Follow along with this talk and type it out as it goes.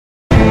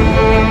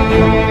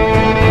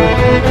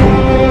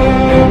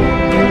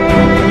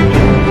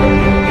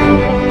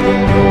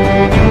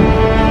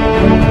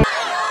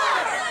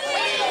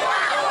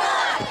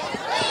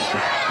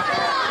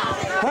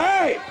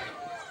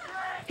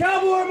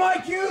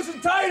Hughes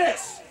and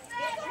Titus.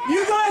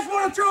 You guys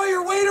want to throw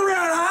your weight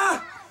around, huh?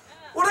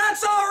 Well,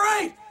 that's all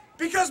right,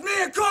 because me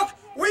and Cooke,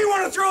 we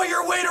want to throw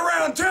your weight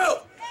around too.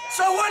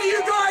 So what do you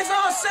guys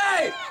all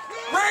say?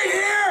 Right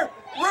here,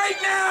 right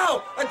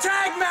now, a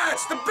tag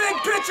match. The big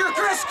picture,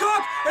 Chris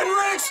Cooke and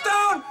Riddick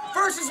Stone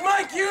versus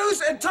Mike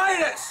Hughes and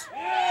Titus.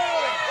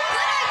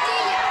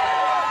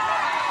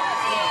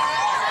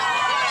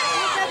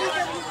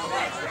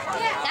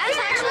 That's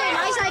actually a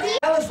nice idea.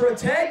 Challenge for a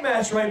tag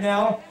match right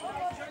now.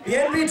 The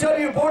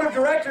NBW Board of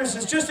Directors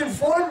has just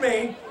informed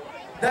me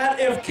that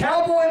if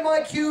Cowboy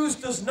Mike Hughes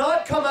does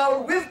not come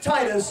out with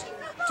Titus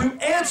to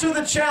answer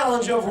the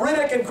challenge of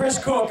Riddick and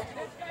Chris Cooke,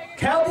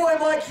 Cowboy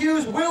Mike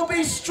Hughes will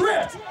be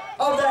stripped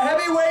of the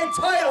heavyweight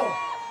title.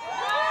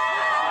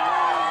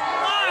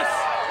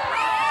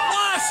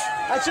 Boss!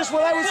 That's just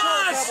what I was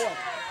saying, Cowboy.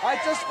 I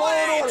just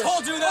followed orders. I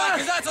told you that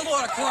because that's a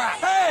load of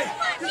crap. Hey,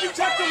 did you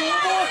check the rule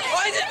book?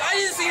 I didn't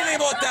see anything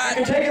about that.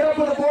 You can take it up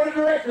with the Board of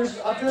Directors.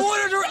 They're going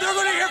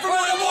to hear from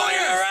the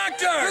lawyer.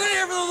 They're going to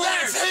hear from the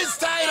lawyer. That's his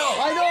title.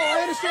 I know,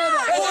 I understand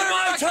that. That's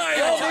my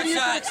title. Well, maybe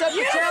you can accept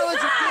the challenge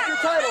and keep your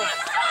title.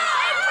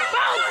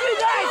 Both you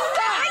guys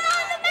stop!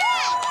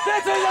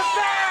 This isn't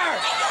fair!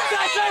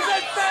 This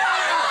isn't fair!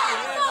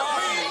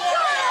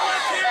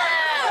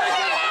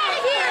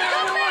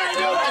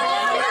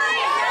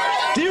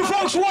 Do you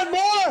folks want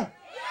more?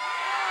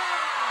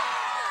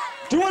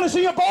 Do you want to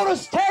see a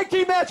bonus tag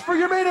team match for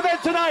your main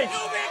event tonight?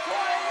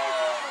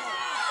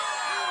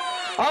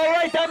 All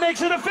right, that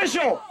makes it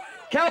official.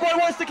 Cowboy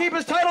wants to keep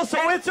his title,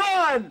 so it's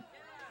on.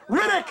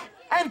 Riddick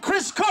and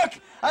Chris Cooke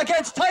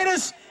against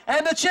Titus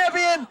and the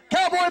champion,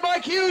 Cowboy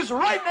Mike Hughes,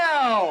 right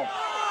now.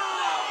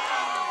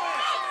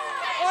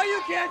 Oh,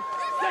 you can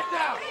sit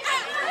down.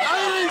 I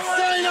didn't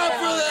sign up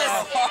for this!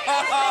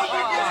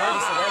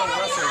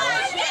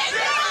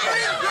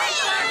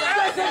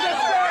 This isn't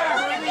fair!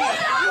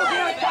 You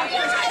can't touch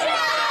this stuff!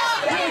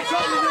 You need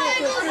something to do with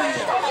this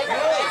video.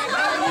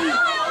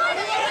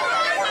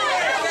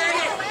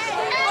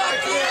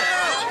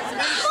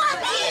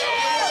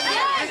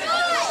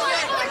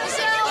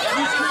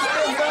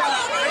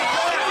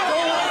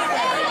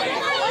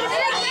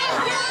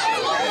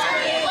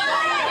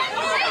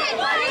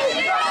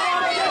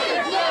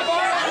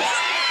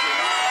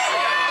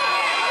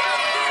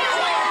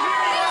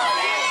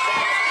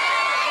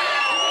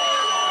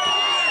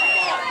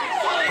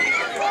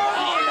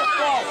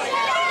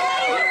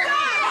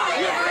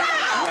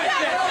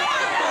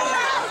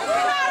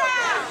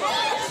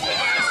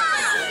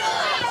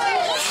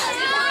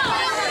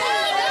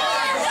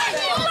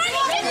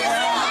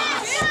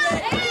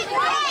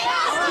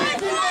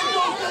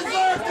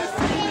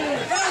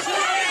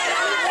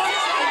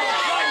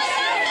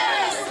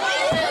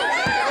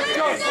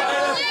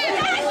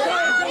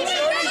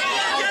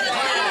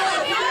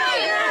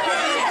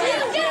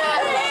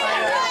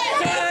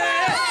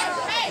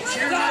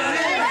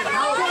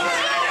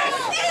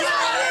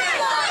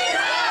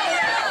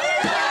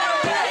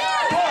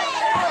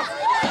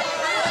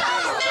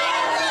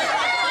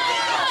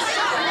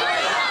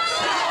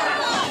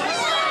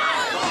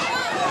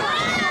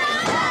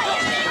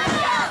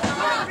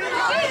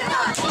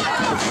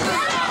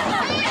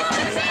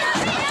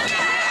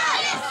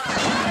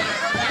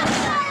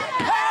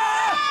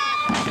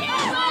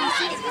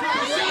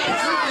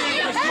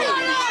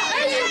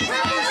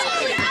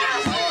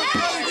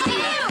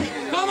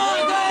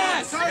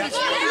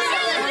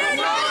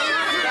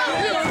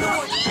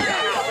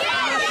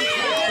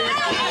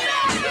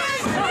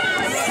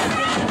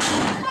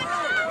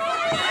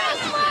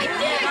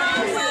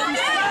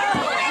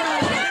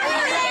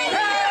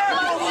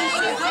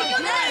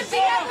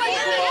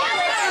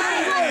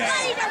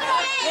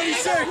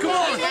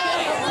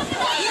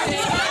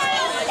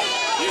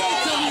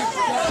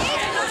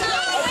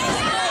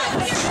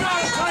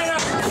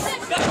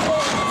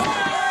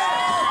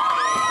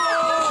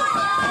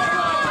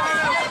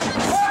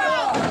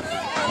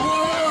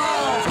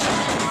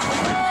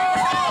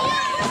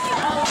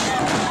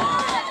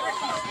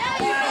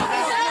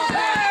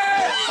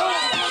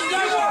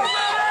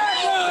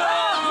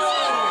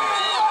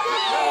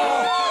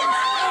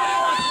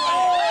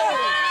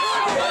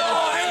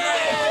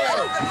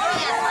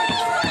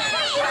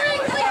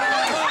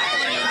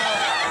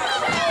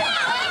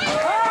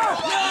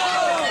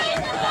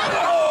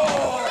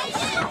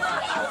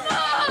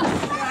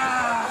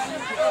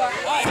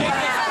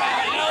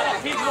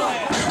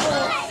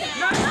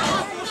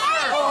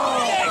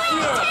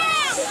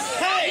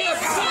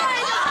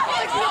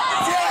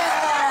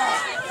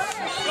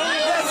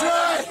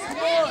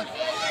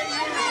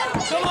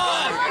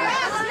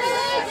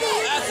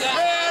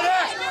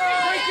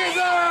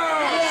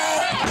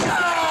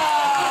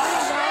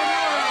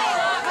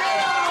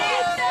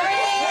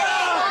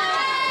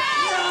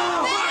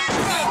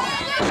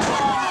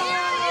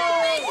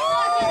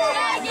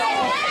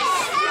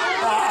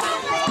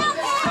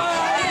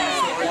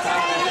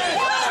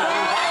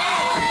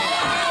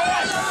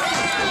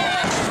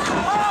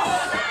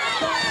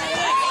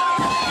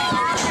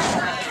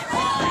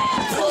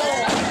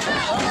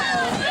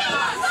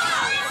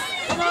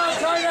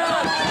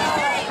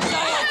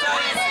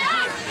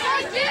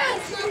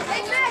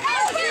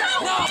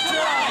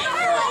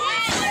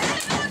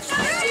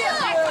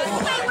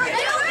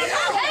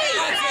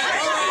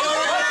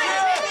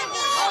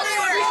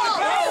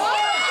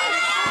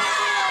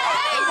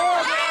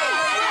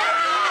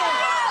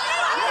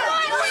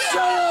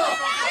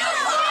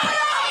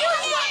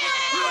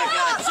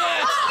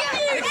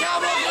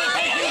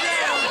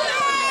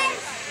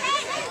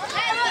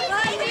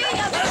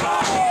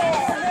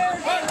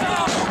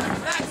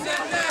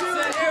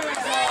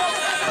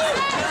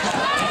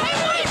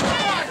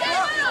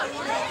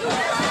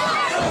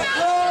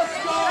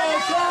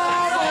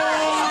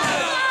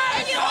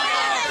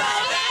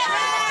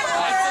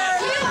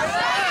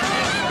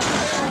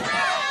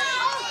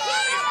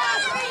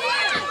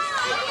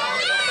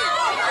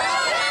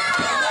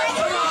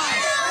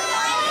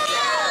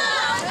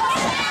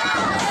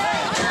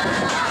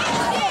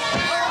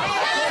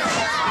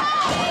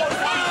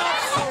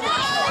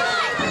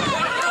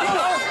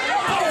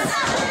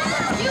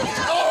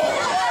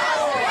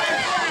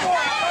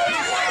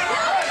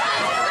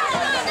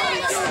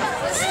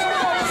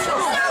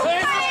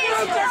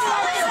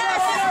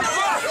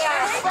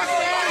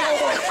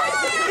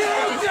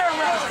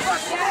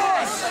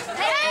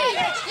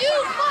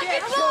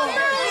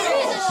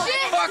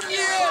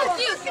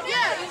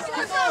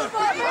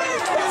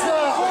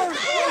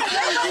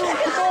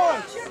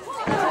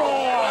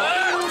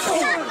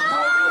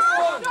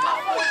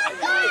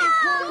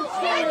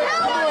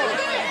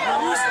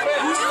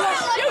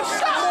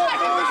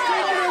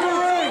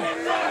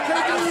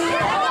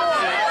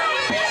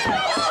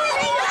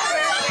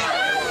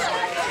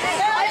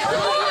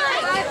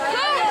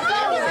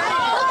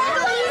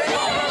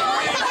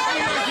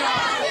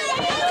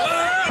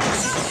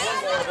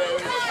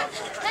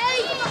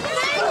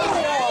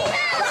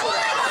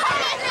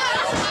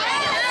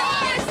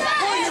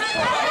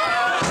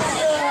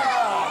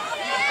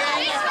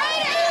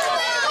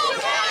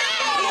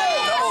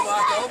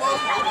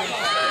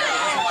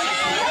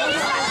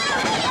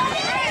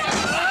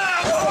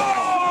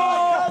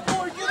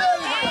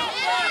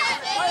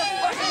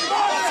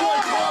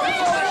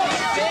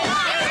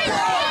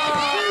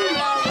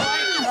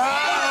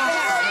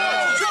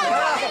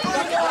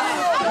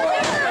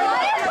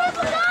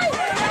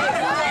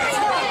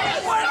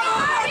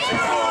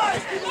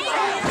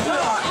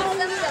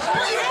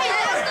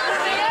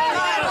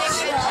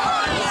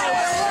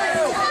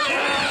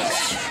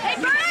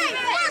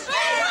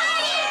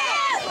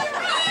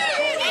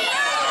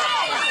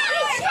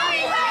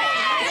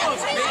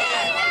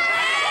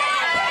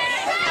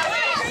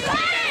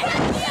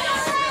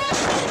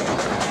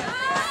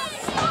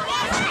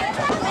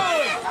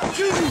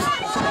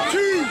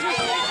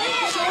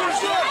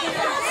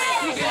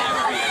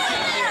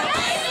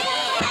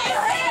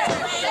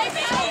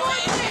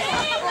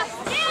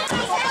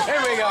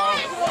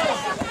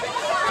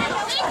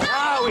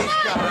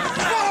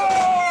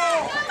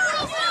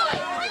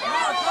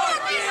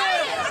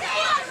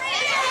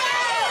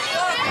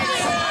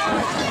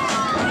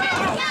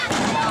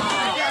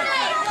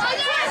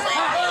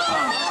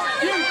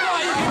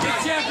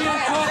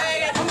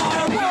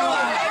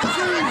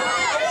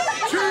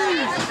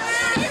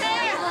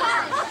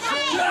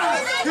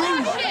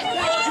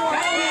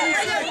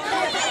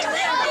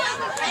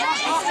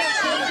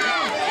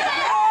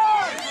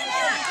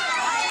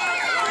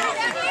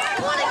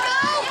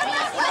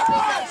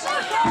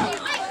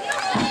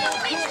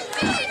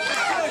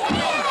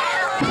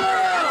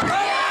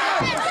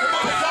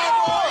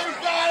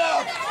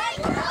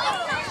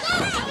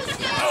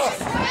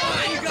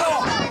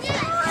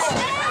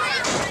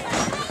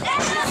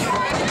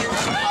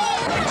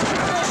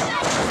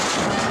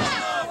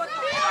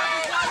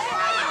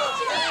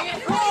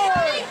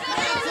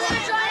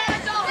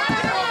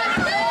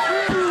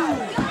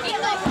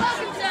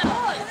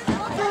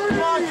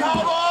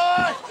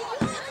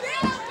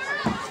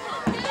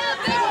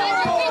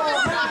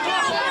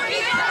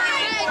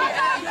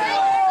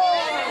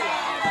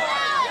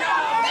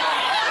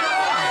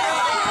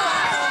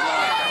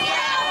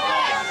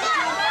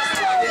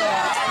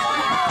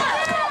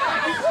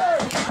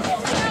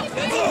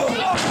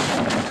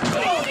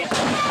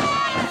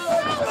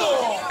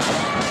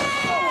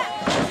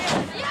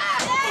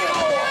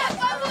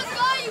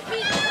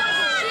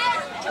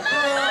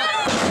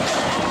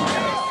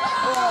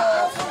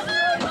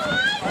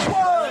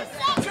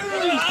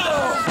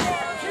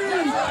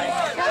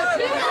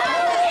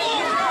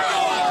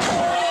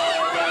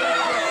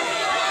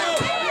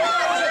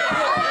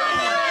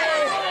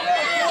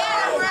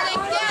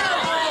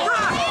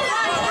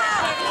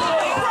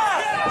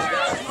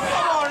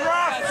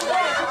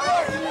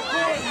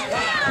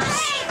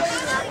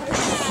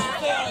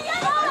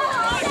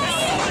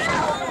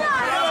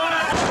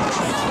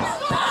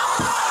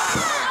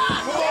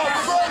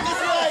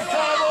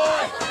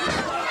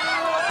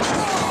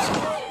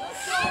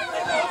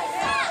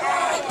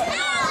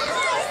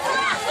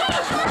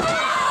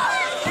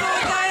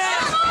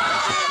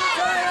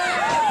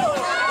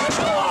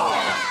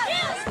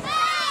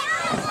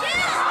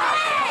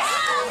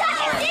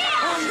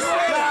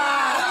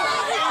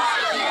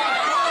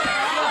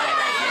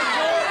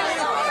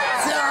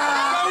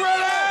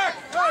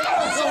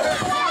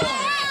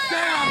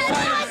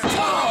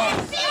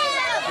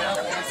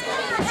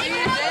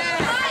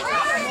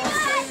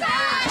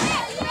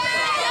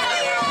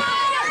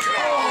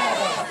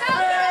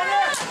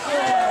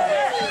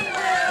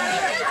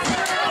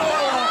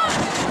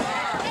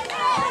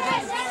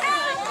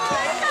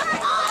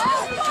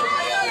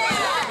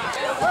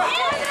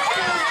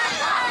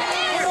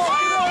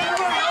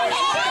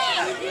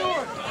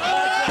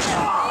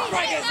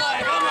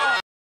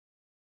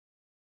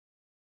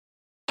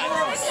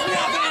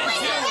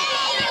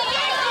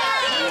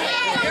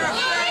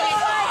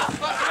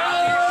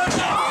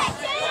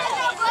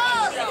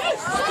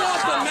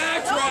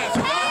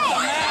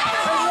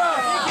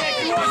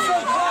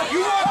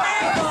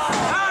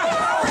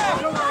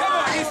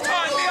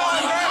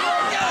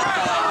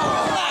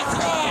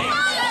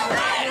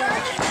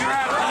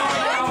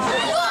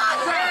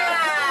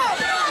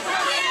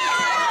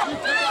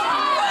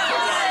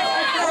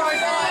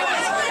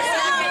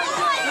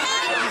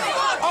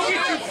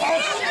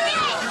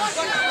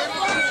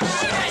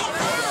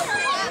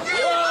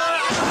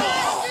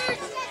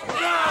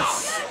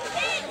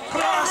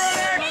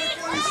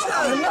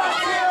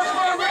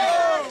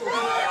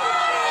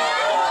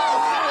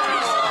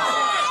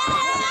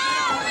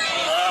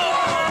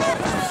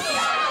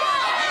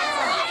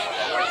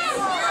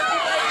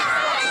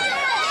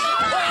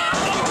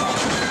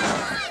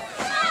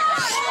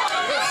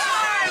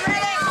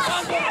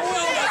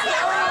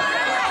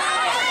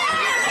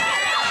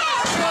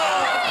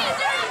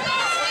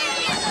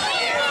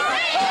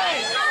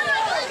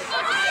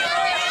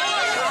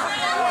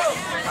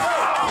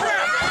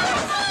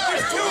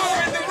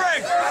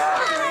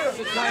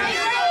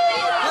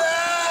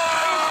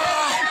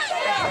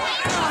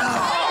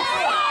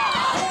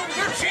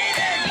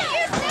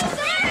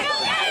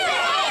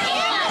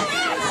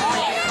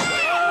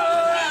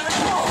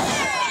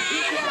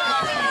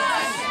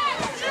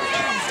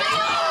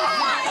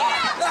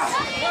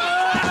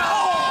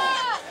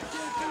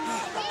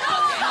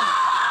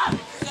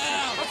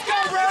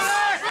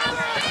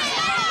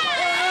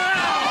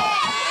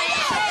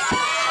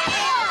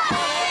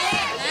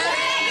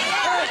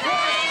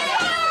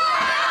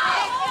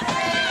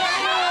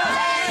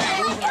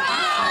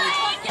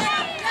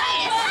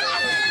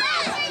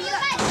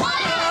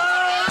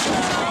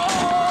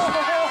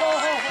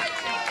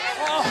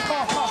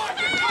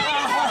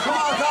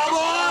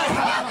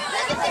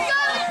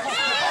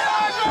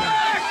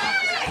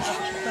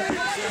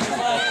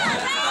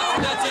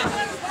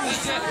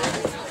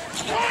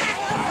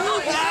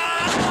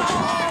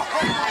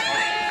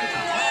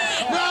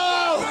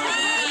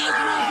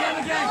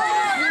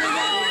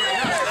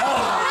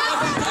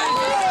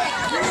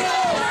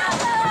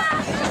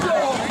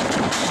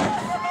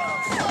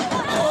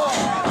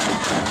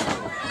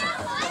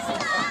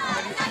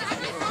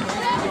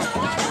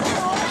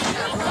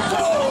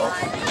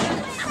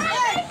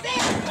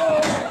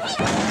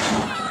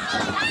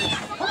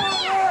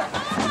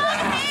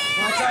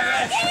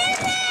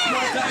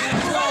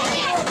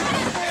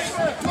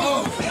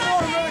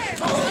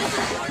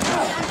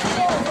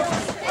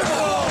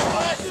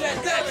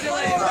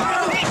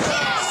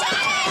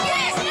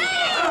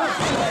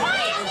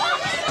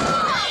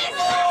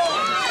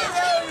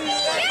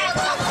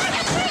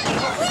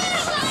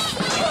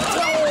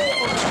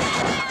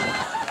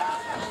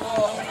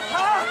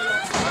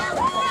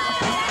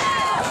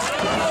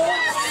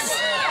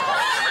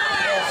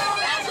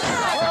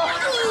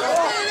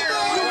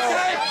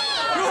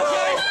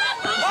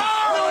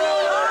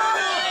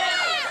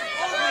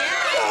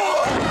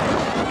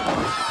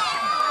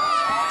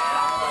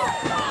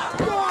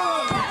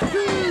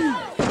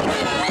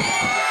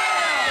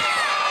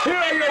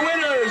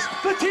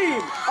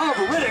 of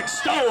Riddick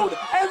Stone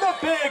and the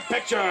big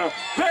picture,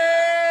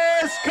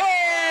 Chris Cooke.